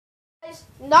Guys,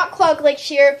 Not Cloud Glitch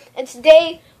here, and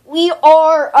today we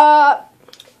are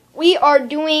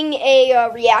doing a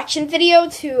reaction video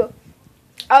to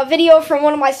a video from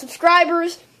one of my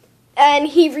subscribers, and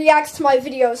he reacts to my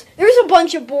videos. There's a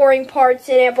bunch of boring parts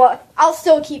in it, but I'll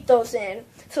still keep those in.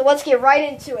 So let's get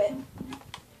right into it.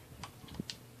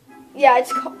 Yeah,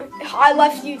 it's I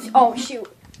left YouTube. Oh shoot.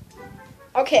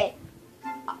 Okay,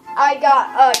 I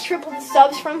got triple the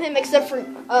subs from him, except for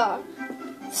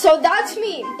So that's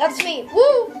me. That's me.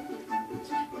 Woo!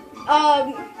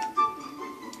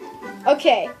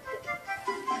 Okay.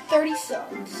 30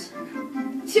 subs.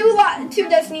 Two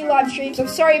Destiny live streams. I'm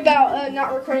sorry about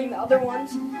not recording the other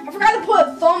ones. I forgot to put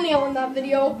a thumbnail in that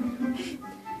video.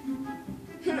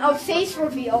 A face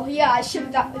reveal. Yeah, I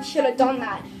should have done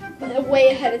that way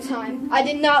ahead of time. I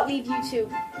did not leave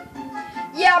YouTube.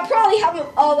 Yeah, I probably have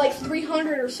like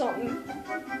 300 or something.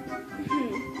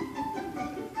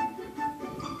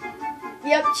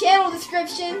 Yep, channel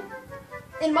description.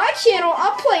 In my channel,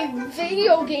 I'll play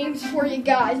video games for you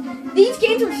guys. These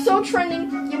games are so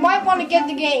trending, you might want to get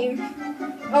the game.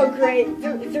 Oh, great.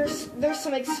 There's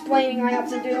some explaining I have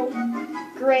to do.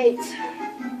 Great.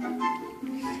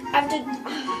 I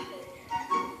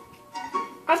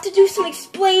have to do some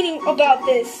explaining about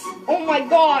this. Oh my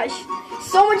gosh.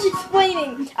 So much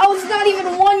explaining. I was not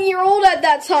even 1 year old at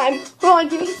that time. Hold on,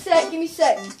 give me a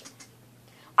sec.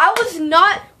 I was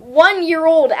not 1 year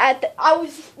old I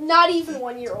was not even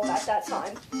 1 year old at that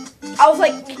time. I was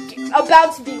like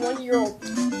about to be 1 year old.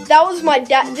 That was my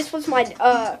dad. This was my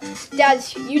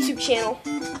dad's YouTube channel.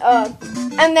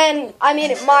 And then I made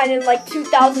it mine in like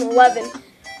 2011.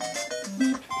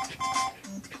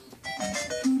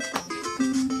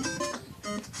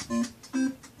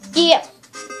 Yeah.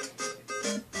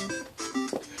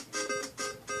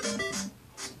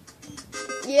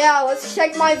 Yeah, let's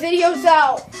check my videos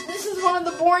out. This is one of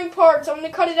the boring parts. I'm gonna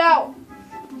cut it out.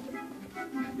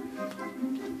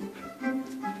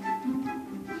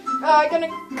 I'm gonna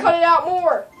cut it out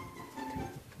more.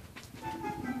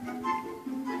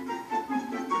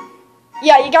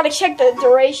 Yeah, you gotta check the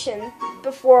duration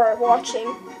before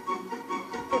watching.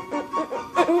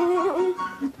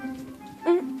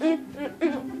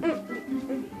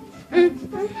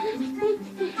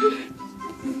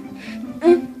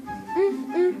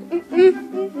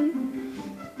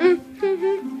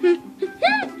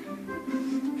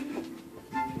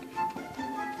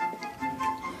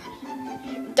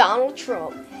 Donald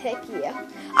Trump, heck yeah.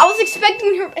 I was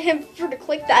expecting him to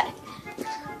click that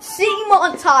city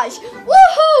montage.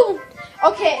 Woohoo!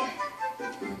 Okay,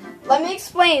 let me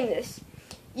explain this.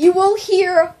 You will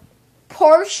hear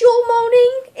partial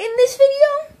moaning in this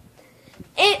video,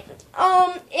 and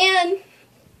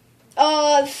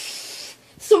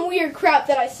some weird crap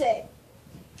that I say.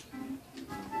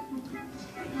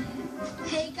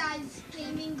 Hey guys,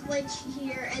 Gaming Glitch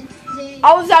here, and today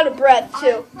I was out of breath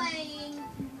too. I'm playing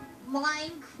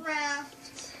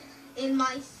Minecraft in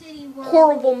my city world.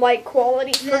 Horrible mic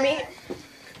quality for me.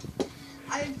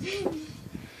 I've been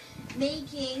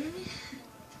making.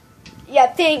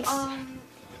 Yeah, thanks.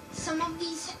 Some of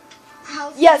these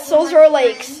houses. Yes, those are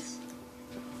lakes.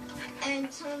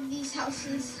 And some of these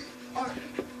houses are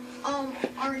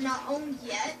not owned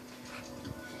yet.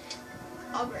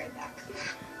 I'll be right back.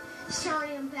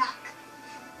 Sorry, I'm back.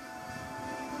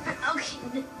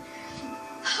 Okay.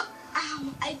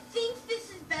 Ow, I think this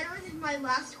is better than my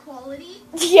last quality.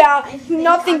 Yeah,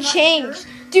 nothing changed.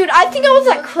 Sure. Dude, I think I was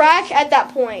at crack at that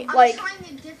point. I'm like, trying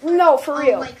a different, no, for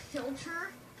real. Like,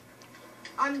 filter.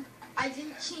 I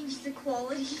didn't change the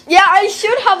quality. Yeah, I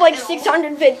should have like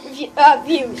 600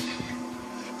 views.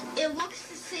 It looks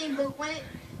the same, but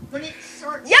when it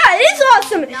starts. Yeah, it is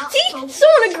awesome. See, focused,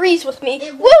 someone agrees with me.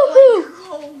 It Woohoo!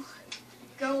 Like,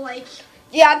 go like.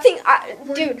 Yeah, I think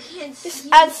dude.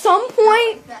 At some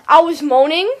point, I was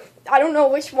moaning. I don't know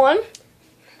which one.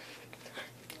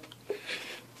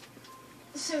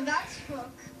 So that's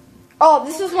Hook. Oh,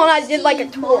 this is one I did like a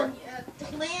tour.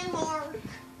 Landmark.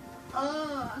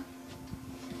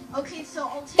 Okay, so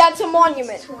I'll take That's a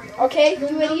monument. Tutorial. Okay,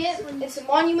 you idiot. It's a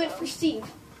monument for Steve.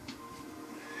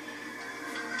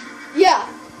 Yeah,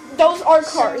 those are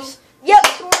cars. Yep,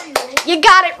 you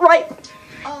got it right.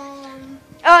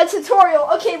 Tutorial.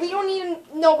 Okay, we don't even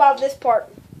know about this part.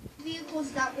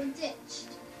 Vehicles that were ditched.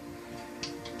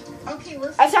 Okay,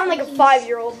 we're. I sound like a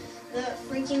 5-year-old. The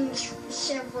freaking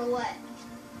Chevrolet.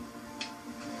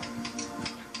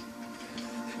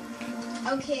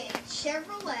 Okay,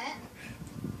 Chevrolet.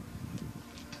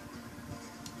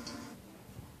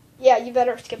 Yeah, you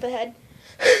better skip ahead.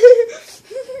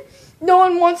 No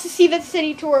one wants to see the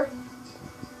city tour.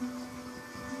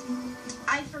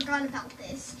 I forgot about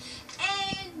this.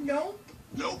 And No.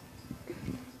 Nope.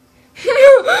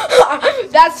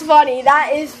 That's funny.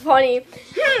 That is funny.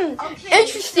 Okay,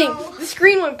 Interesting. so- The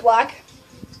screen went black.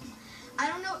 I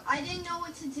don't know. I didn't know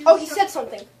what to do. Oh, he so- said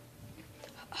something.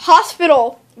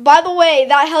 Hospital. By the way,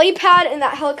 that helipad and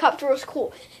that helicopter was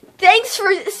cool. Thanks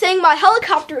for saying my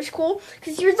helicopter is cool,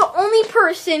 because you're the only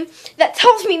person that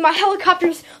tells me my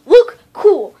helicopters look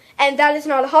cool. And that is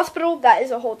not a hospital, that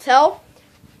is a hotel.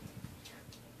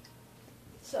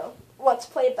 So, let's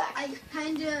play it back. I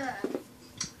kinda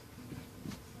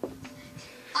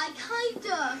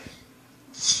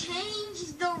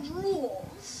changed the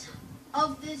rules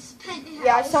of this penthouse.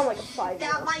 Yeah, I sound like a that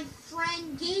 5-year-old. my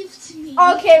friend gave to me.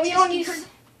 Okay, we just don't need because-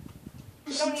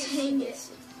 we don't need to Dang see it. this.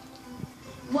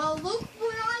 Well, look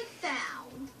what I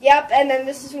found. Yep, and then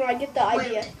this is when I get the Wait a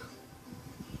idea. minute.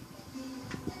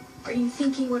 Are you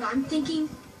thinking what I'm thinking?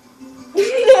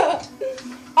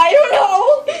 I don't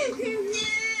know.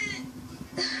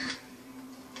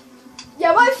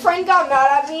 Yeah, my friend got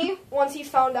mad at me once he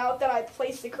found out that I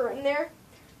placed the curtain there.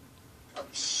 Oh,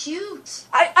 shoot.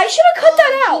 I should have cut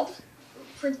that out.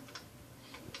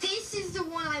 This is the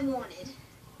one I wanted.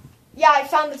 Yeah, I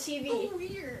found the TV. Oh,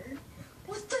 weird.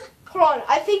 What the? Hold on,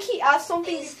 I think he asked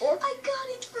something before. I got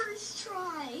it first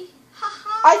try.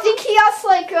 Haha. I think he asked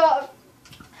like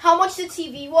how much the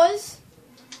TV was.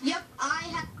 Yep, I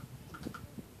have.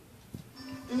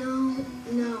 No.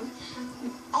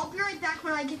 I'll be right back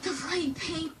when I get the right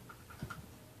paint.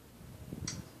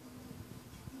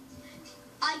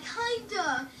 I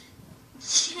kinda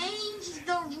changed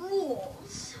the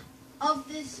rules of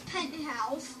this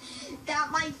penthouse that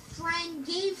my friend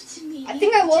gave to me. I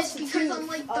think I lost just the because tooth. I'm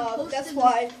like the host That's of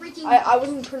why this freaking. I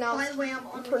wasn't By the way, I'm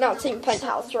on pronouncing the network,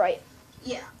 penthouse so- right.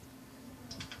 Yeah.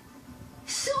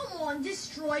 Someone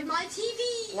destroyed my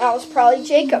TV. That was probably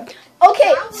Jacob.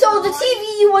 Okay, so the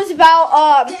TV was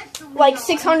about like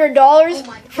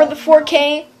 $600 for the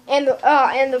 4K and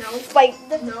the like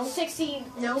the No. 60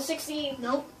 Nope. 60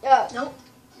 Nope. Nope.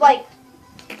 like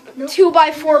Nope.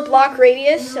 2x4 block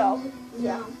radius. So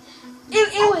No.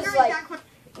 it I'll was be right like back when-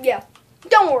 yeah.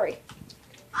 Don't worry.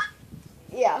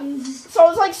 Yeah. So it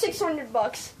was like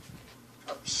 $600.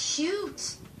 Oh,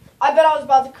 shoot. I bet I was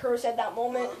about to curse at that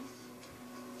moment.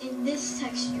 In this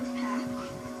texture pack,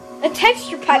 A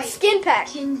texture pack, Wait. skin pack.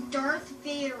 can Darth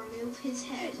Vader move his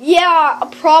head? Yeah,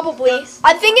 probably.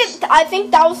 I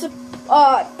think that was the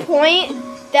point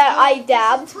that I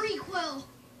dabbed. Prequel.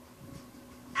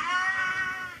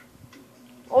 Ah!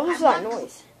 What was that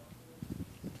noise?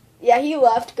 Yeah, he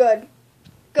left. Good.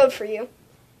 Good for you.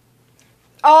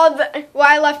 Oh, well,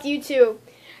 I left you too.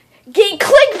 Get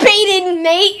clickbaited,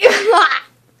 mate.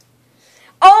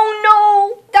 Oh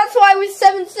no, that's why it was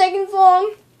 7 seconds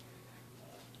long.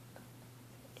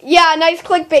 Yeah, nice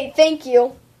clickbait. Thank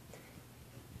you.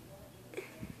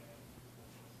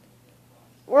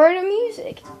 Where the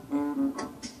music?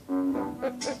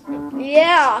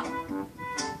 Yeah.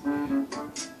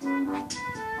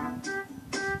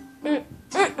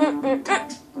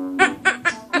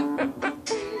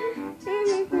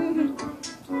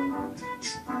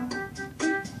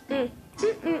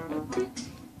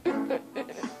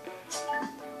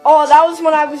 Oh, that was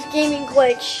when I was gaming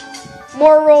glitch.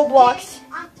 More Roblox.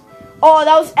 Oh,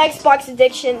 that was Xbox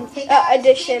Addiction. Hey guys,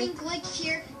 Edition. Gaming Glitch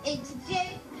here, and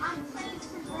today I'm playing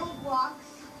some Roblox.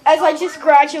 As I just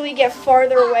gradually get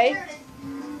farther away. There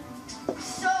it is.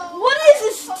 So, What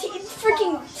is this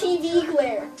freaking TV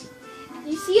glare?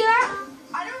 You see that?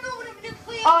 I don't know what I'm gonna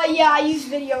play. Yeah, I used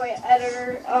Video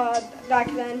Editor back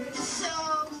then. So,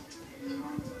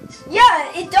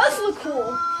 Yeah, it does look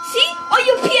cool. See? All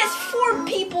you PS4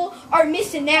 people are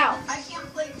missing out. I can't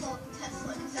play Call of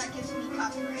Tesla because that gives me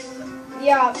copyright. So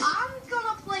Yeah. I'm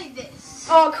gonna play this.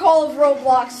 Oh, Call of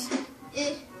Roblox.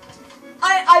 It,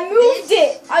 I moved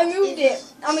it. I moved it.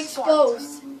 I'm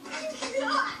exposed.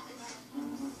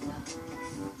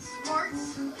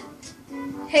 Sparks.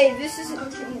 Hey, this is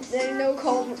no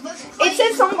Call of. Let's play It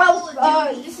says something Call of about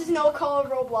Duty. this is no Call of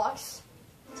Roblox.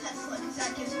 Tesla because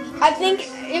that gives me. I think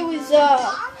it was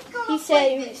I'm gonna he play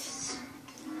said it this.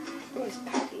 was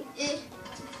Pappy.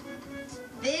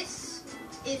 This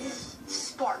is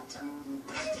Sparta.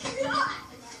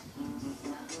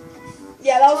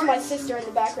 Yeah, that was my sister in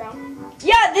the background.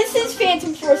 Yeah, this is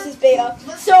Phantom Forces beta.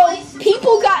 So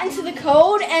people got into the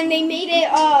code and they made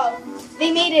it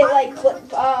like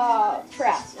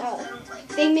crap.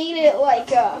 They made it like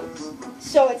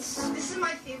so it's This is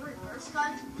my favorite verse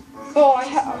gun. oh I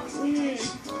have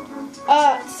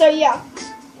so yeah.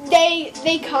 They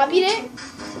copied it.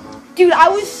 Dude, I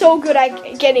was so good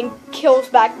at getting kills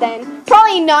back then.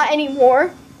 Probably not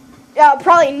anymore.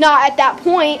 Probably not at that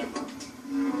point.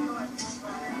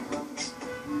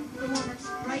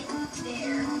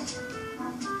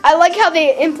 I like how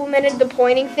they implemented the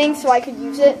pointing thing so I could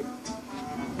use it.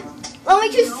 Let me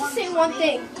just say one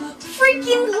thing.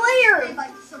 Freaking glare!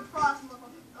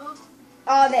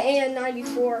 The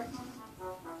AN94.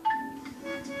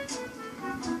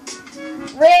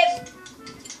 Rip!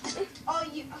 Oh,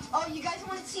 you guys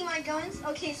want to see my guns?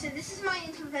 Okay, so this is my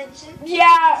intervention.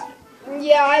 Yeah,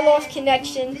 I lost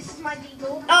connection. This is my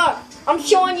deagle. I'm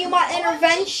showing you my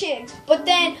intervention, but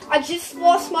then I just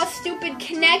lost my stupid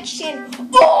connection.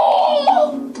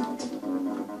 Oh!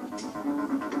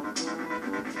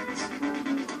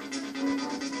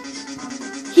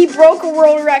 He broke a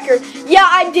world record. Yeah,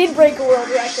 I did break a world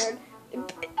record.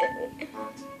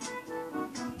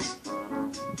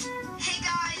 Hey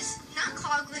guys,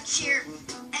 NotClogglitch here,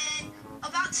 and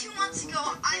about 2 months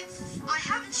ago, I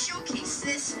haven't showcased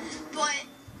this, but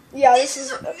yeah, this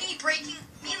is me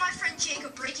and my friend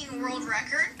Jacob breaking a world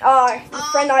record. The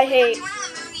friend I hate. We were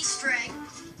doing the moon Easter egg,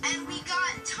 and we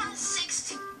got ton of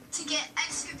 6 to get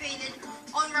excavated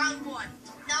on round 1.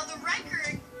 Now the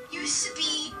record used to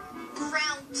be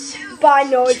round 2 by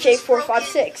Noah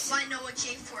J456. By Noah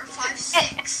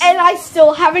J456. And I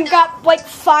still haven't got like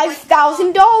 $5,000. As you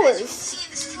can see in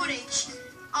this footage,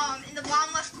 in the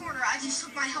bottom left corner, I just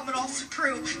took my helmet off to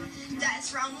prove that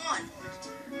it's round 1.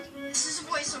 This is a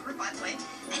voiceover, by the way.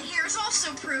 And here's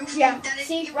also proof that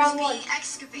it was being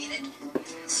excavated.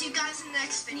 See you guys in the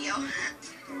next video.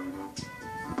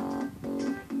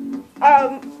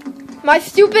 My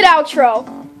stupid outro.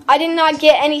 I did not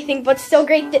get anything, but still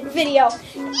great video.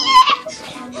 Yeah!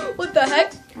 What the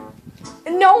heck?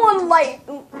 No one let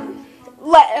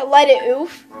it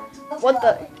oof. What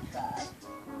the?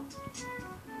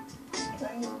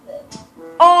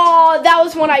 Oh, that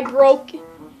was when I broke.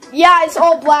 Yeah, it's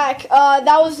all black.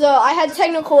 That was I had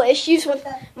technical issues with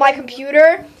my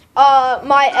computer.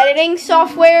 My editing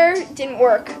software didn't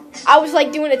work. I was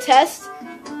like doing a test.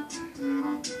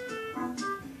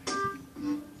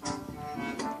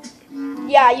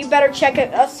 Yeah, you better check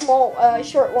a small,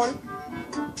 short one.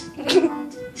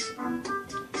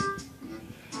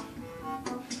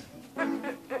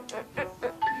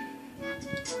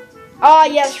 Ah,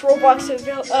 yes, Roblox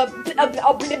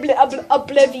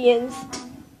Oblivions.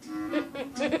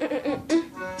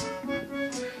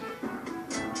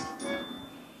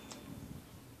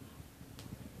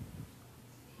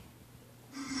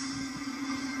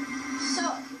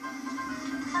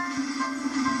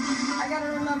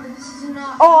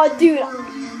 Oh, dude.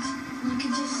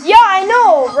 Yeah, I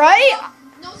know, right?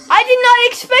 I did not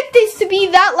expect this to be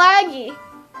that laggy.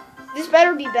 This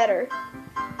better be better.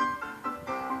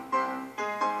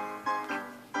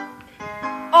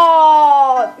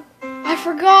 Oh, I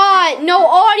forgot. No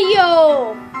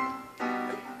audio.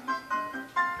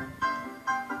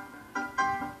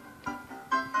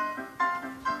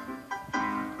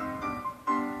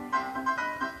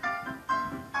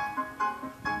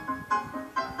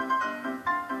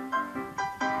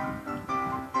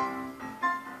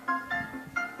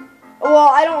 Well,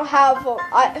 I don't have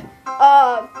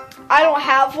I don't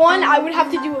have one. I would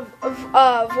have to do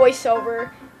a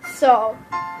voiceover. So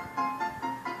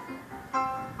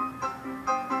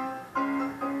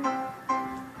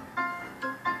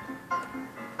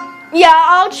yeah,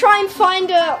 I'll try and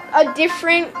find a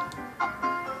different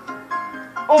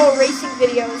racing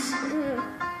videos.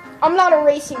 I'm not a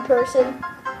racing person,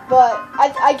 but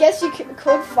I guess you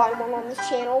could find one on this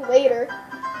channel later.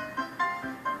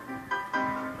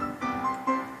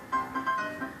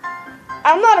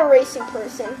 I'm not a racing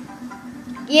person.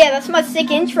 Yeah, that's my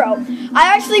sick intro.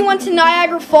 I actually went to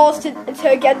Niagara Falls to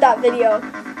get that video.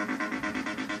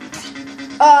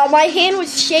 My hand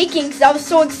was shaking because I was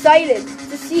so excited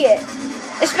to see it.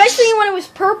 Especially when it was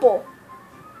purple.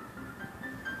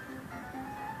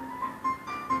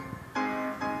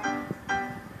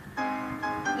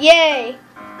 Yay.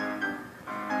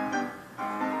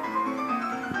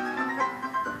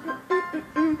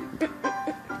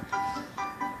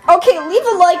 Okay, leave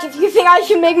a like if you think I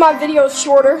should make my videos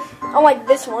shorter, unlike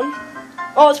this one.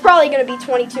 Oh, it's probably going to be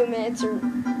 22 minutes or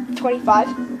 25.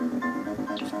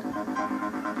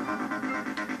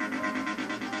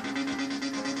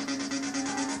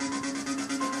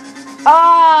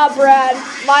 Ah, Brad,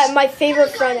 my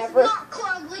favorite friend ever.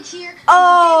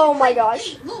 Oh my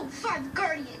gosh.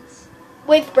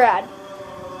 With Brad.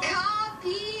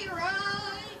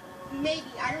 Copyright. Maybe.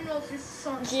 I don't know if this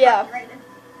song's right now.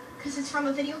 Because it's from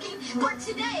a video game. But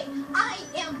today, I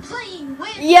am playing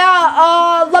with...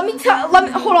 Yeah,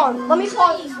 hold on. Let me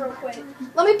pause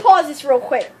this real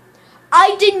quick.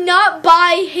 I did not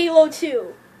buy Halo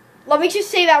 2. Let me just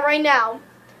say that right now.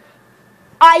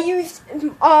 I used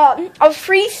a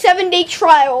free 7-day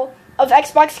trial of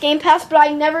Xbox Game Pass, but I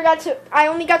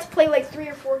only got to play like 3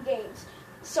 or 4 games.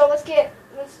 So let's get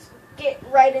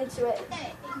right into it.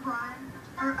 Hey, Brian.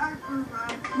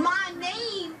 My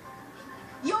name?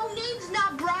 Your name's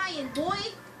not Brian, boy.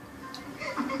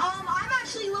 I'm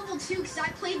actually level 2 because I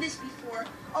played this before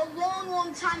a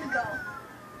long time ago.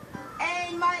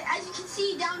 And as you can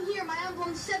see down here, my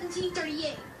emblem's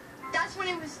 1738. That's when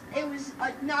it was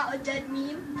not a dead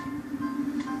meme.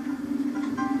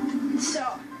 So,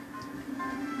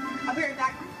 I'll be right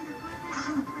back.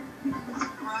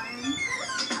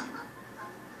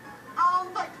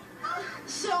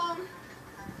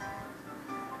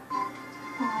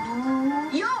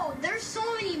 Yo, there's so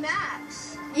many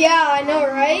maps. Yeah, I know,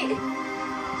 right?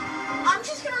 I'm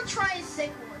just gonna try a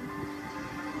sick one.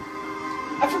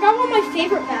 I forgot what my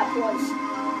favorite map was.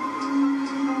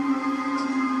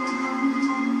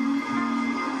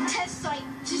 Test site.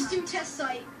 Just do test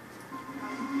site.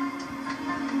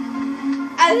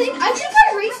 I think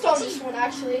I raced on this one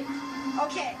actually.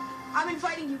 Okay, I'm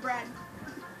inviting you, Brad.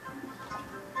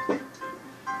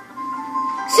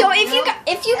 So if you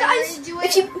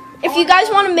guys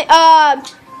want to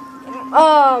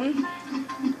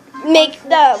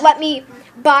let me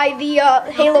buy the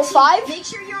Halo 5, Make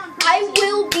sure you're on. I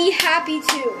will be happy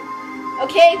to.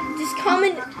 Okay, just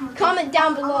comment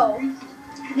down below.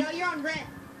 No, you're on red.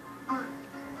 Or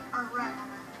red.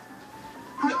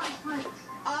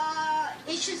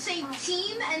 It should say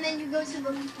team, and then you go to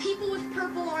the people with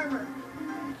purple armor.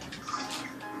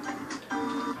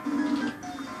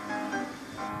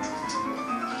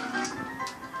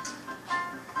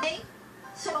 Okay,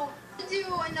 so do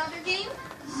another game.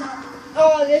 So.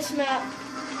 Oh, this map.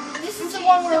 This is the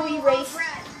one where we race. Brad,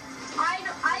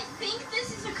 I think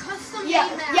this is a custom Yeah,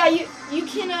 made map. yeah, you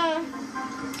can.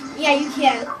 Yeah, you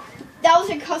can. That was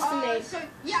a custom made. So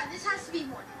yeah, this has to be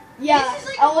one. Yeah, This is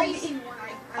like a racing one.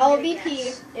 I'm gonna LVP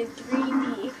guess. is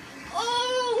 3B.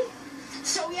 Oh!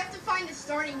 So we have to find the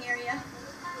starting area.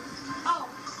 Oh,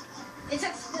 it's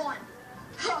at spawn.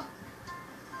 Huh.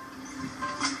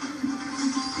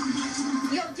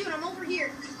 Yo, dude, I'm over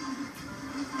here.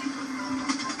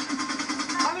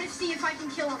 I'm gonna see if I can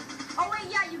kill him. Oh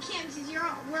wait, yeah, you can because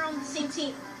we're on the same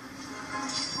team.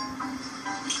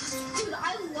 Dude,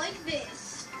 I like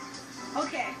this.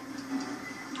 Okay.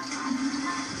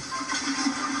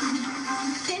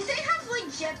 Didn't they have like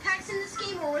jetpacks in this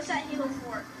game, or was that Halo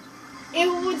 4? It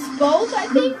was both, I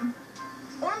think.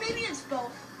 Or maybe it's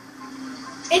both.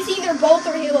 It's either both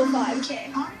or Halo 5.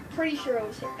 Okay. Pretty sure it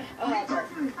was both.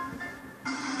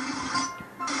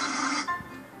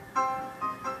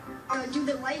 Do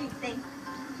the lighting thing.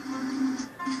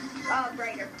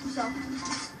 Brighter. So.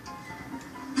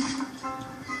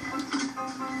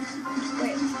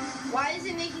 Wait. Why is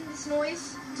it making this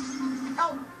noise?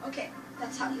 Oh, okay.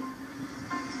 That's how you.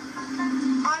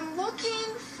 I'm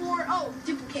looking for. Oh,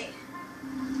 duplicate.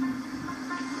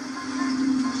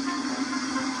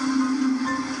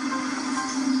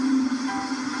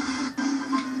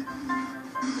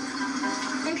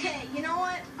 Okay, you know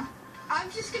what? I'm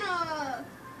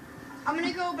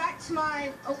gonna go back to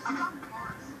my. Oh,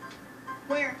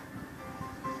 where?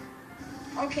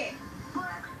 Okay.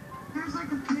 There's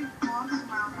like a big box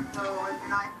around it, so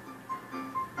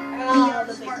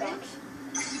The big box.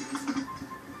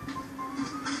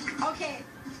 Okay.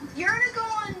 You're gonna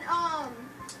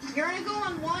go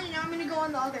on one, and I'm gonna go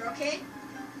on the other. Okay?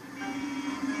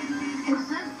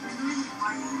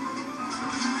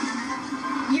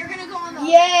 You're gonna go on the.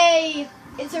 Yay!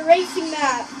 It's a racing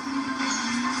map.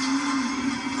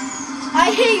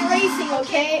 I hate racing,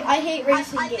 okay? I hate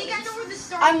racing I games. think I know where the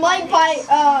start. I might buy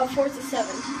Forza 7.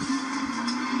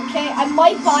 Okay, I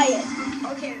might buy it.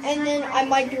 Okay. And then I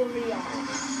might do a video on it.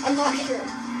 I'm not sure.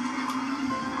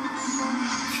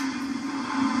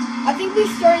 I think we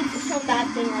started from that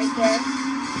thing right there.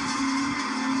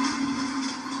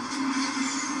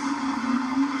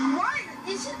 What?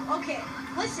 Is it? Okay.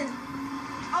 Listen.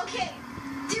 Okay.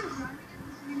 Dude.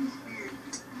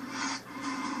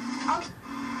 I'm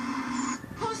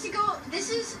supposed to go.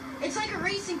 It's like a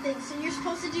racing thing, so you're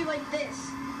supposed to do like this.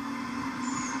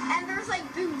 And there's like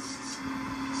boosts.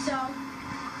 So.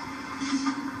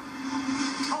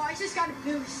 Oh, I just got a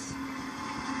boost.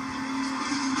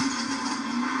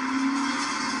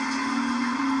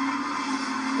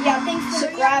 Yeah, thanks for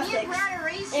the Me and graphics Brad are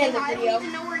racing. and the I video. don't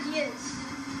even know where he is.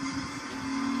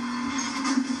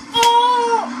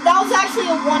 Oh! That was actually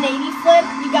a 180 flip.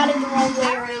 You got it the wrong way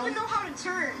I don't even around. know how to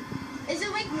turn. Is it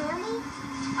like normal?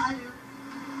 I do.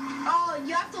 Oh,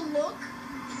 you have to look.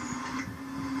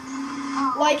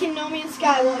 Like in No Man's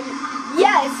Sky. Well,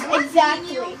 yes,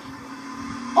 exactly. Daniel?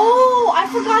 Oh, I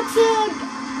forgot to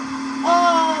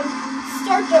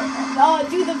start to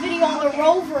do the video on the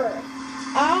rover.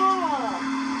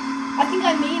 Ah, I think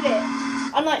I made it.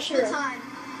 I'm not sure. The time.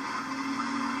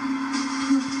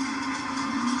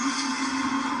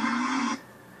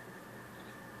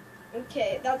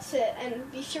 Okay, that's it.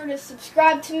 And be sure to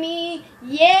subscribe to me.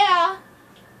 Yeah.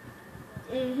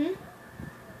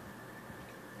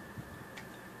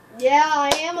 Yeah, I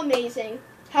am amazing.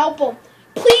 Help them.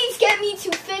 Please get me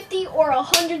to 50 or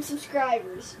 100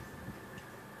 subscribers.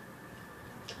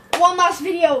 One last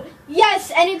video.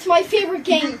 Yes, and it's my favorite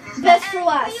game. Best for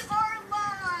last. We are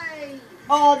live.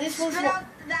 Oh, this was Put out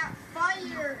that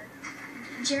fire.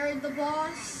 Jared the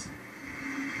boss.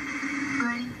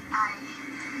 Ready? I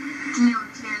knew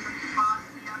Jared the boss.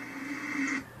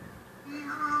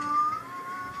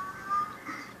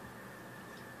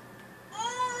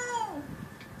 Oh!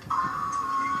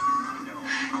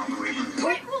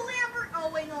 Purple Lambert. Oh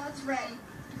wait, no, it's red.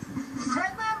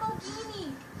 Red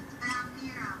Lamborghini. And I'm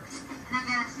Mira. And I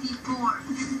got a C4.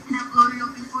 And I blow you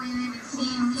up before you even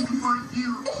see me before you.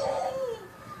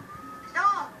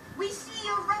 Oh, we see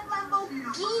your red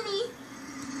Lamborghini.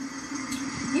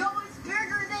 Yo, it's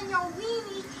bigger than your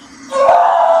weenie.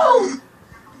 Oh!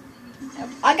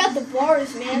 I got the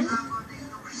bars, man.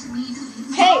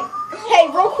 Hey,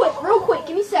 real quick,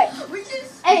 give me a sec. We're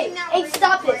just Hey,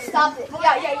 stop it.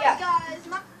 Yeah.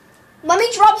 Let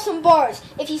me drop some bars.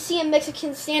 If you see a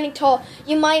Mexican standing tall,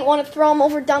 you might want to throw him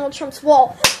over Donald Trump's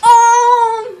wall.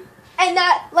 And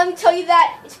that, let me tell you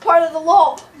that, it's part of the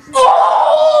law.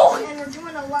 Oh! And we're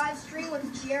doing a live stream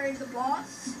with Jared the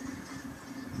boss.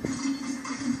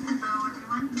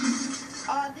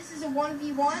 This is a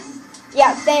 1v1.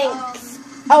 Yeah, thanks.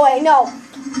 Oh wait, no.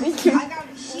 I got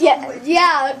a shield.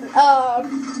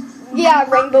 Yeah,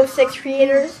 Rainbow Six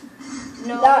creators.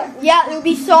 No. Yeah,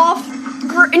 Ubisoft.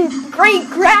 Great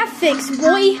graphics,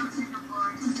 boy.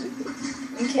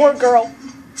 Or girl.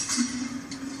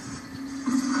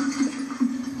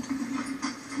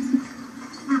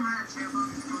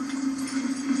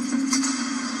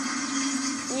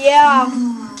 Yeah.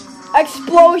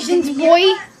 Explosions,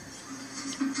 boy.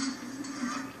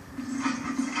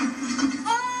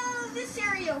 Oh, this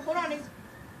area. Hold on.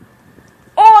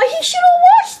 Oh, he should have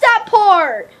watched that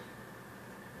part.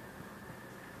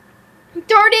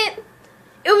 Darn it.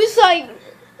 It was like...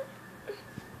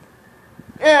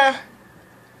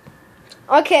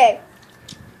 Okay.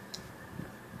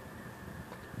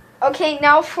 Okay,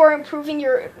 now for improving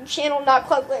your channel, not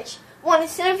Club Glitch. One,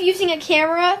 instead of using a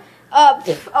camera, oh,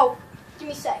 give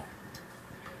me a sec.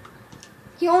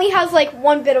 He only has like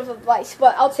one bit of advice,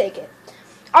 but I'll take it.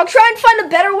 I'll try and find a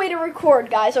better way to record,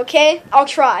 guys, okay? I'll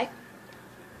try.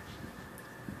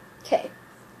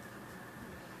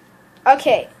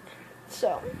 Okay,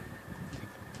 so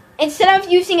instead of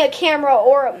using a camera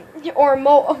or a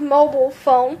mobile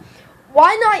phone,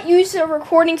 why not use a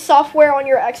recording software on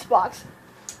your Xbox?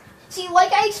 See,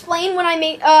 like I explained when I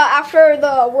made after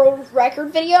the world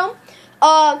record video,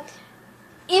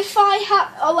 if I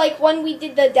have like when we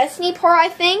did the Destiny part, I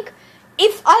think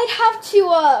if I'd have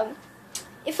to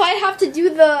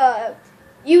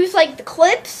use like the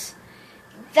clips,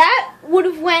 that would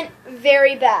have went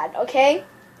very bad. Okay.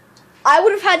 I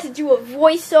would have had to do a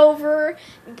voiceover,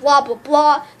 blah, blah,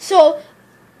 blah. So,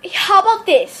 how about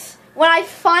this? When I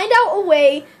find out a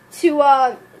way to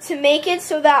make it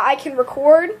so that I can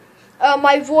record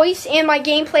my voice and my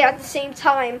gameplay at the same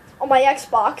time on my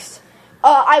Xbox,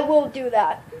 I will do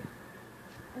that.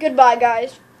 Goodbye,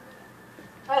 guys.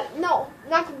 No,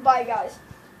 not goodbye, guys.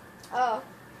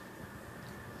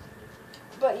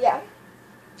 But yeah.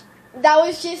 That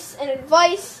was just an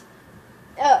advice.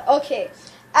 Okay.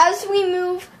 As we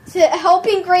move to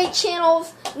helping great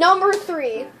channels, number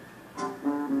 3.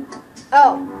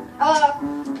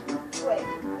 Wait.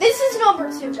 This is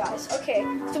number 2, guys. Okay.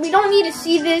 So we don't need to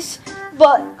see this,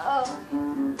 but,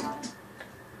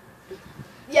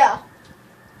 yeah.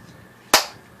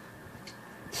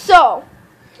 So,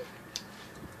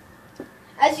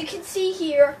 as you can see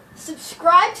here,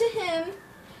 subscribe to him.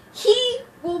 He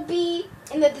will be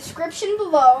in the description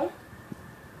below.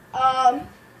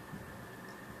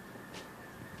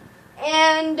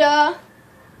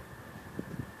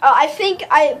 I think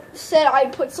I said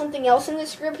I'd put something else in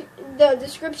the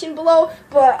description below,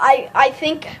 but I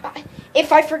think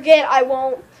if I forget, I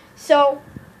won't. So,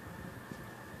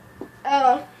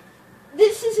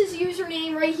 this is his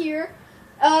username right here.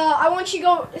 I want you to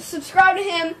go subscribe to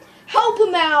him, help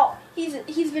him out.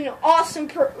 He's been an awesome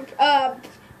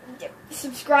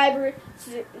subscriber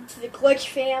to the Glitch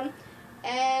fam,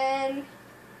 and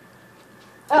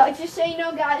just so you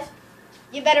know, guys,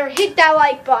 you better hit that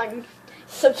like button.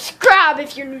 subscribe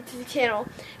if you're new to the channel.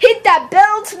 Hit that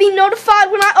bell to be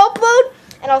notified when I upload.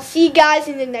 And I'll see you guys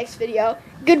in the next video.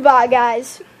 Goodbye,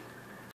 guys.